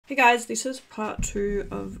Hey guys, this is part 2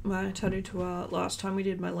 of my tattoo tour. Last time we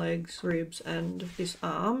did my legs, ribs and this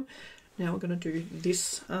arm. Now we're going to do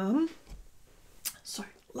this arm. So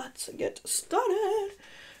let's get started.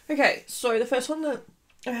 Okay, so the first one that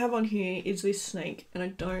I have on here is this snake and I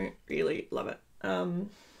don't really love it. I don't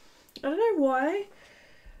know why.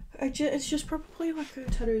 It's just probably like a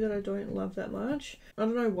tattoo that I don't love that much. I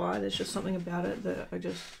don't know why, there's just something about it that I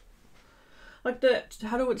just... Like the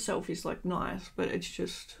tattoo itself is like nice, but it's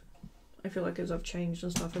just, I feel like as I've changed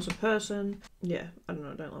and stuff as a person, yeah, I don't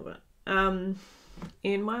know, I don't love it.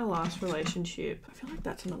 In my last relationship, I feel like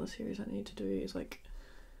that's another series I need to do, is like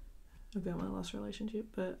about my last relationship,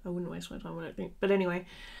 but I wouldn't waste my time, I don't think. But anyway,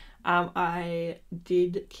 I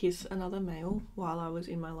did kiss another male while I was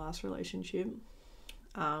in my last relationship.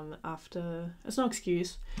 After, it's no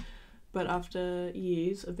excuse, but after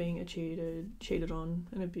years of being cheated on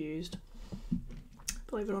and abused,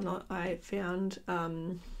 believe it or not, I found a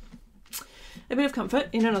bit of comfort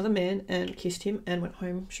in another man and kissed him and went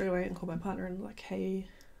home straight away and called my partner and like, hey,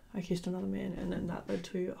 I kissed another man, and then that led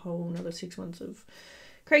to a whole another 6 months of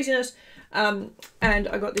craziness. And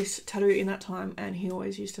I got this tattoo in that time, and he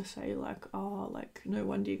always used to say like, oh, like, no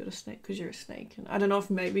wonder you got a snake because you're a snake. And I don't know if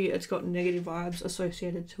maybe it's got negative vibes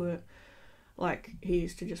associated to it. Like, he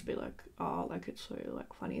used to just be like, oh, like, it's so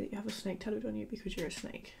like funny that you have a snake tattooed on you because you're a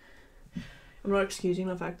snake. I'm not excusing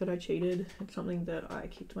the fact that I cheated. It's something that I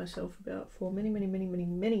kicked myself about for many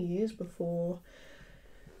years before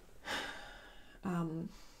I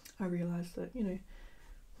realised that, you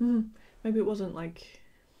know, maybe it wasn't like,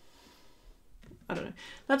 I don't know.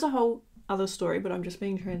 That's a whole other story, but I'm just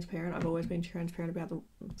being transparent. I've always been transparent about the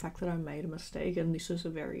fact that I made a mistake, and this is a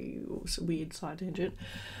very weird side tangent.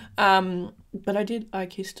 But I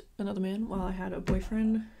kissed another man while I had a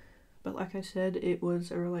boyfriend. But like I said, it was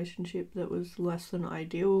a relationship that was less than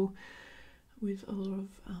ideal, with a lot of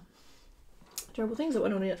terrible things that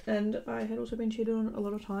went on in it. And I had also been cheated on a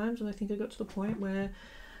lot of times, and I think I got to the point where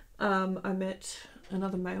I met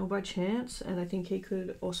another male by chance, and I think he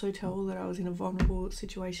could also tell that I was in a vulnerable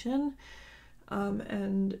situation.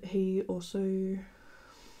 And he also...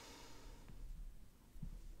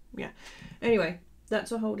 yeah. Anyway,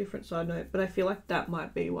 that's a whole different side note, but I feel like that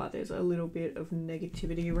might be why there's a little bit of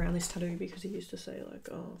negativity around this tattoo, because he used to say like,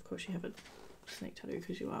 oh, of course you have a snake tattoo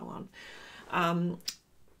because you are one.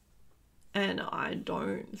 And I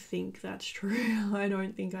don't think that's true. I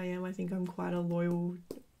don't think I am. I think I'm quite a loyal,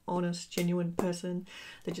 honest, genuine person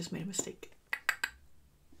that just made a mistake.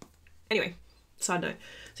 Anyway, side note.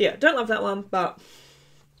 So yeah, don't love that one, but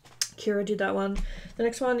Kira did that one. The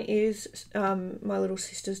next one is my little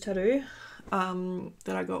sister's tattoo.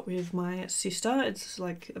 That I got with my sister. It's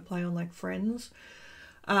like a play on like friends.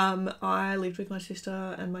 I lived with my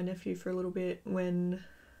sister and my nephew for a little bit when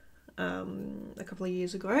a couple of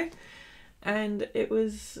years ago, and it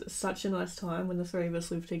was such a nice time when the three of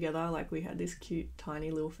us lived together. Like, we had this cute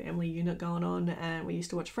tiny little family unit going on, and we used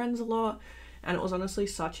to watch Friends a lot, and it was honestly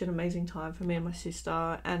such an amazing time for me and my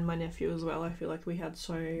sister and my nephew as well. I feel like we had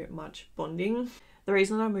so much bonding. The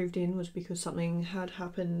reason I moved in was because something had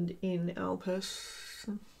happened in her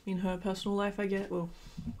personal life, I guess. Well,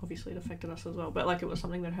 obviously it affected us as well, but like, it was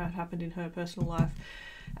something that had happened in her personal life,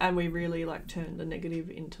 and we really like turned the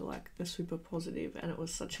negative into like the super positive, and it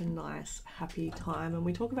was such a nice, happy time. And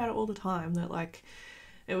we talk about it all the time, that like,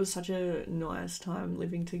 it was such a nice time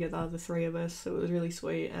living together, the three of us. It was really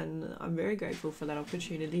sweet, and I'm very grateful for that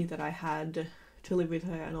opportunity that I had to live with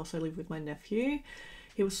her and also live with my nephew.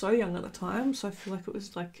 He was so young at the time, so I feel like it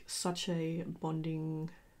was like such a bonding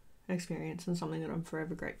experience and something that I'm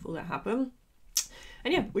forever grateful that happened.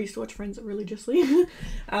 And yeah, we used to watch Friends religiously,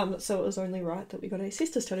 so it was only right that we got a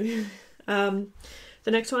sister's tattoo. The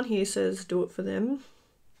next one here says, do it for them.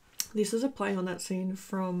 This is a play on that scene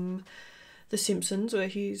from The Simpsons where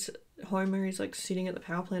Homer is like sitting at the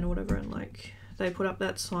power plant or whatever, and like they put up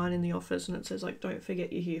that sign in the office and it says like, don't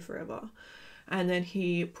forget you're here forever. And then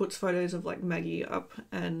he puts photos of like Maggie up,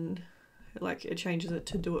 and like it changes it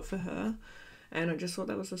to do it for her. And I just thought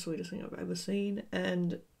that was the sweetest thing I've ever seen.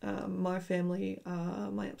 And my family are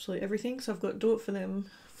my absolute everything. So I've got do it for them,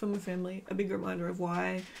 for my family. A big reminder of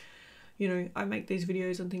why, you know, I make these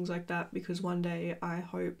videos and things like that, because one day I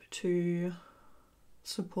hope to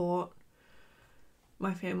support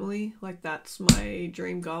my family. Like, that's my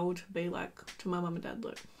dream goal, to be like to my mum and dad,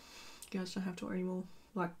 look, you guys don't have to worry anymore.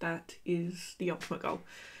 Like, that is the ultimate goal,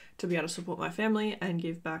 to be able to support my family and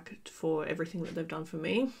give back for everything that they've done for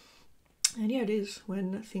me. And yeah, it is,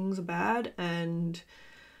 when things are bad and,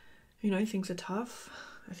 you know, things are tough,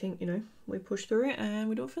 I think, you know, we push through it and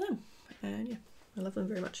we do it for them. And yeah, I love them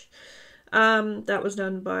very much. That was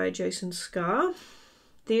done by Jason Scar.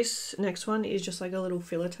 This next one is just like a little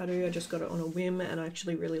filler tattoo. I just got it on a whim and I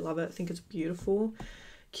actually really love it. I think it's beautiful.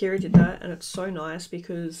 Kira did that and it's so nice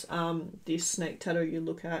because this snake tattoo you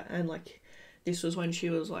look at, and like this was when she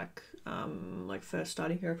was like first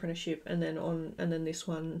starting her apprenticeship, and then this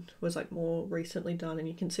one was like more recently done, and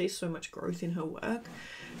you can see so much growth in her work.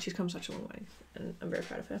 She's come such a long way and I'm very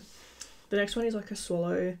proud of her. The next one is like a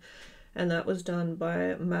swallow, and that was done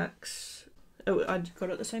by Max. I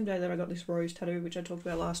got it the same day that I got this rose tattoo, which I talked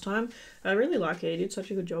about last time. I really like it. He did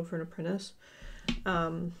such a good job for an apprentice.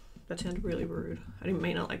 That sounded really rude. I didn't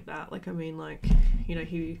mean it like that. Like, I mean, like, you know,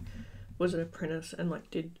 he was an apprentice and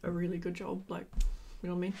like did a really good job. Like, you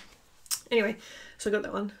know what I mean? Anyway, so I got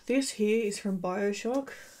that one. This here is from BioShock.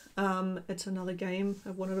 It's another game.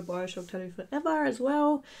 I've wanted a BioShock tattoo forever as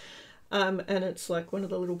well. And it's like one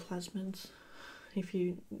of the little plasmids. If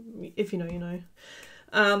you know, you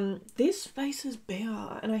know. This face is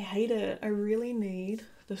bare and I hate it. I really need,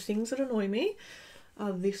 the things that annoy me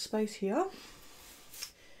are this space here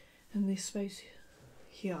and this space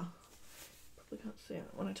here. Probably can't see it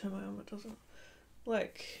when I turn my arm, it doesn't.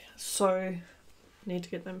 Like, so need to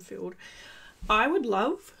get them filled. I would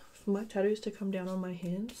love for my tattoos to come down on my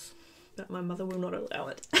hands, but my mother will not allow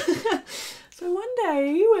it. So one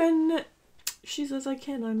day when she says I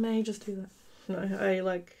can, I may just do that. No, I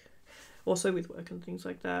like, also with work and things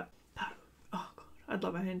like that. Oh god, I'd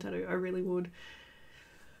love a hand tattoo. I really would.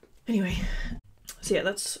 Anyway, so yeah,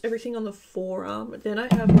 that's everything on the forearm. Then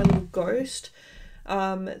I have my little ghost.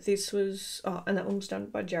 This was, oh, and that one was done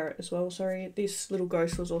by Jarrett as well. Sorry, this little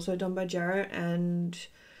ghost was also done by Jarrett, and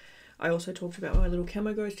I also talked about my little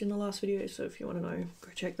camo ghost in the last video. So if you want to know,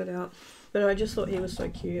 go check that out. But I just thought he was so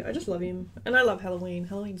cute. I just love him, and I love Halloween.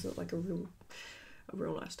 Halloween's like a real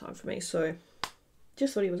nice time for me. So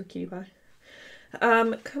just thought he was a cutie pie.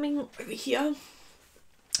 Coming over here,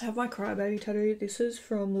 I have my crybaby tattoo. This is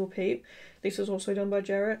from Lil Peep. This is also done by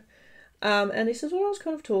Jarrett. And this is what I was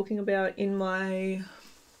kind of talking about in my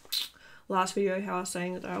last video, how I was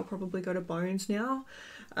saying that I'll probably go to bones now.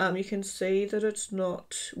 You can see that it's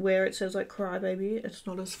not, where it says like crybaby, it's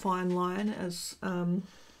not as fine line as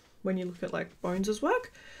when you look at like Bones'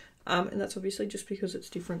 work. And that's obviously just because it's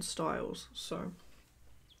different styles. So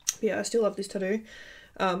yeah, I still love this tattoo.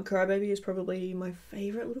 Crybaby is probably my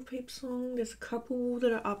favourite Little Peep song. There's a couple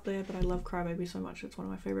that are up there, but I love Crybaby so much. It's one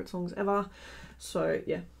of my favourite songs ever. So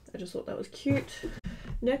yeah, I just thought that was cute.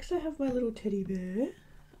 Next I have my little teddy bear.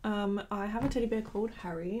 I have a teddy bear called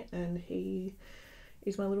Harry, and he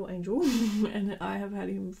is my little angel. And I have had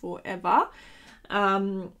him forever.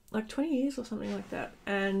 Like 20 years or something like that.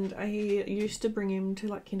 And I used to bring him to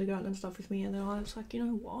like kindergarten and stuff with me, and then I was like, you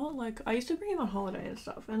know what? Like, I used to bring him on holiday and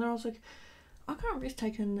stuff, and then I was like, I can't risk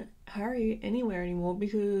taking Harry anywhere anymore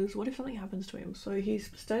because what if something happens to him? So he's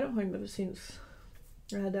stayed at home ever since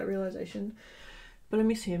I had that realization. But I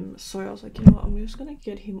miss him, so I was like, you know what, I'm just gonna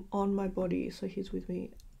get him on my body so he's with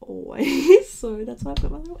me always. So that's why I've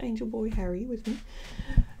got my little angel boy Harry with me.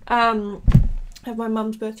 I have my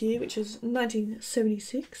mum's birth year, which is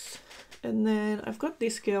 1976, and then I've got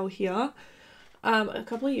this girl here. A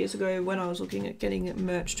couple of years ago, when I was looking at getting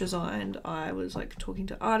merch designed, I was like talking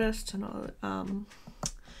to artists, and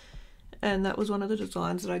that was one of the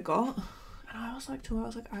designs that I got. And I was like to her, I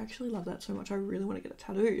was like, I actually love that so much. I really want to get it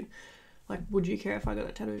tattooed. Like, would you care if I got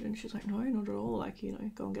it tattooed? And she's like, no, not at all. Like, you know,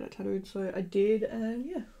 go and get it tattooed. So I did, and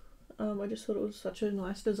yeah, I just thought it was such a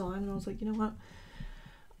nice design, and I was like, you know what?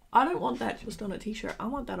 I don't want that just on a t-shirt. I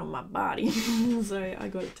want that on my body. So I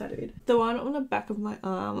got it tattooed. The one on the back of my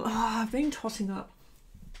arm, I've been tossing up.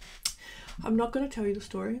 I'm not going to tell you the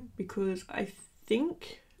story because I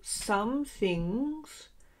think some things,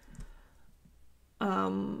 I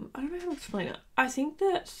don't know how to explain it. I think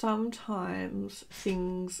that sometimes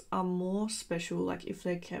things are more special, like if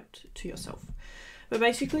they're kept to yourself. But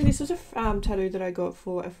basically, this is a tattoo that I got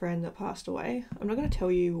for a friend that passed away. I'm not going to tell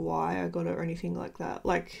you why I got it or anything like that,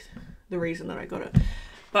 like the reason that I got it.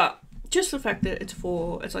 But just the fact that it's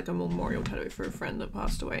like a memorial tattoo for a friend that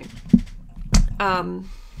passed away. And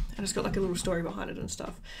it's got like a little story behind it and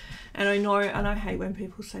stuff. And I know, and I hate when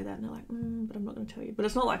people say that and they're like, but I'm not going to tell you. But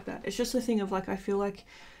it's not like that. It's just the thing of like, I feel like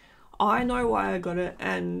I know why I got it,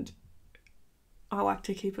 and I like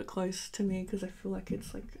to keep it close to me because I feel like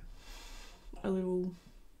it's like a little,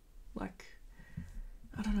 like,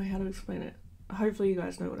 I don't know how to explain it. Hopefully you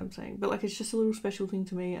guys know what I'm saying, but like it's just a little special thing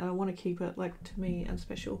to me, and I want to keep it like to me and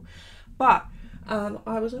special. But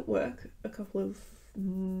I was at work a couple of I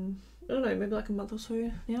don't know, maybe like a month or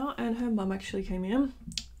so now, and her mum actually came in,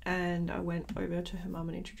 and I went over to her mum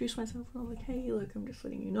and introduced myself, and I was like, hey, look, I'm just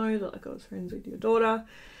letting you know that like I was friends with your daughter,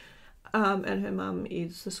 And her mum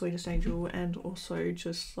is the sweetest angel and also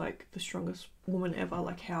just like the strongest woman ever.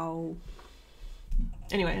 Like how,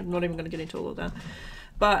 anyway, I'm not even going to get into all of that.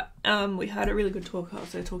 But we had a really good talk. I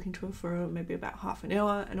was there talking to her for maybe about half an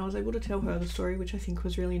hour, and I was able to tell her the story, which I think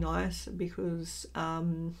was really nice because,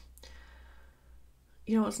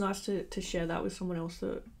 you know, it's nice to share that with someone else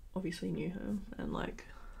that obviously knew her and like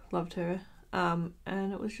loved her. And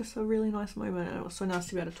it was just a really nice moment, and it was so nice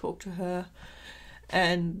to be able to talk to her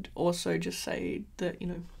and also just say that, you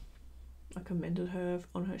know, I commended her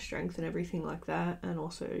on her strength and everything like that, and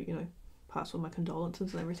also, you know, pass on my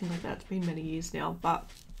condolences and everything like that. It's been many years now, but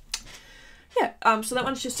yeah, so that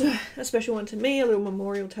one's just a special one to me, a little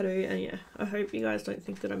memorial tattoo. And yeah, I hope you guys don't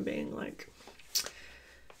think that I'm being like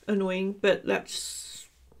annoying, but that's,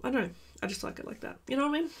 I don't know, I just like it like that, you know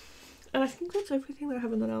what I mean? And I think that's everything that I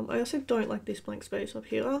have on that arm. I also don't like this blank space up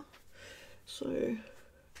here, so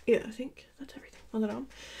yeah, I think that's everything on that arm.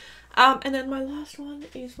 And then my last one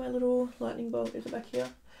is my little lightning bolt. Is it back here?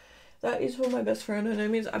 That is for my best friend. Her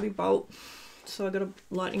name is Abby Bolt. So I got a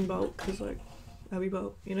lightning bolt because, like, Abby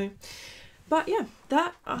Bolt, you know. But yeah,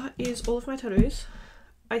 that is all of my tattoos.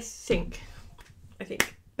 I think.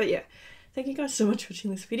 But yeah, thank you guys so much for watching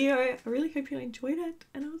this video. I really hope you enjoyed it,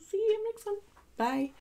 and I'll see you in the next one. Bye.